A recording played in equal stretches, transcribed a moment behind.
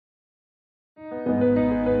Good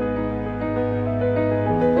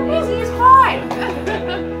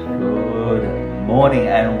morning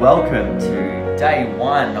and welcome to day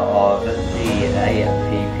one of the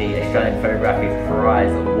APP Australian Photographic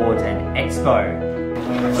Prize Awards and Expo.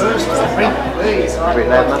 First, please.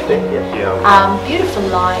 Beautiful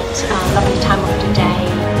light, lovely time of the day.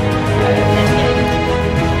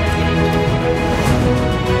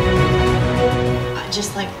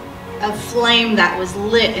 Just like a flame that was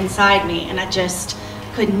lit inside me, and I just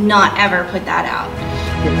could not ever put that out.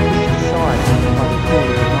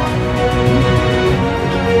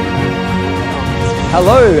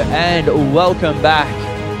 Hello and welcome back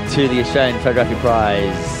to the Australian Photographic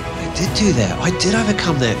Prize. I did do that. I did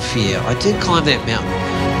overcome that fear. I did climb that mountain.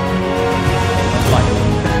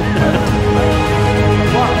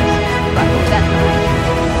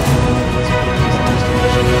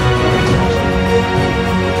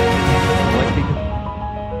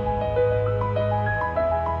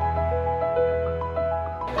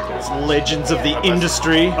 It's legends of the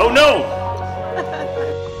industry. Oh no!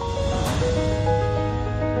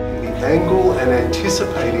 The angle and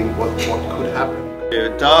anticipating what could happen.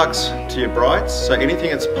 Your darks to your brights, so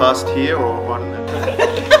anything that's past here or on.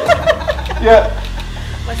 Yeah.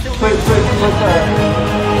 Please.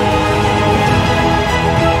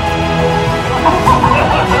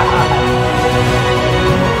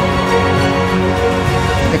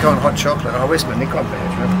 Nikon hot chocolate. Oh, where's my Nikon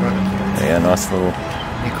badge? Yeah, nice little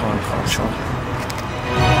Nikon hot chocolate.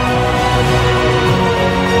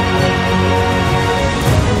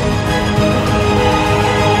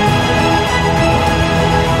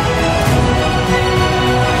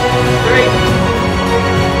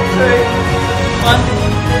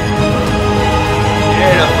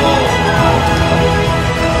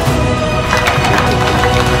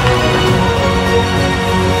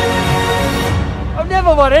 I've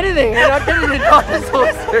never won anything, and I did it in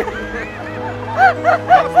dinosaur suit.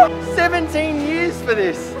 17 years for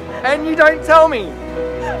this, and you don't tell me.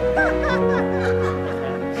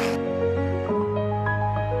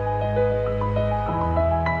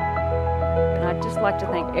 And I'd just like to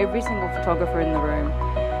thank every single photographer in the room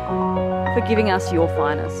for giving us your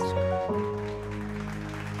finest.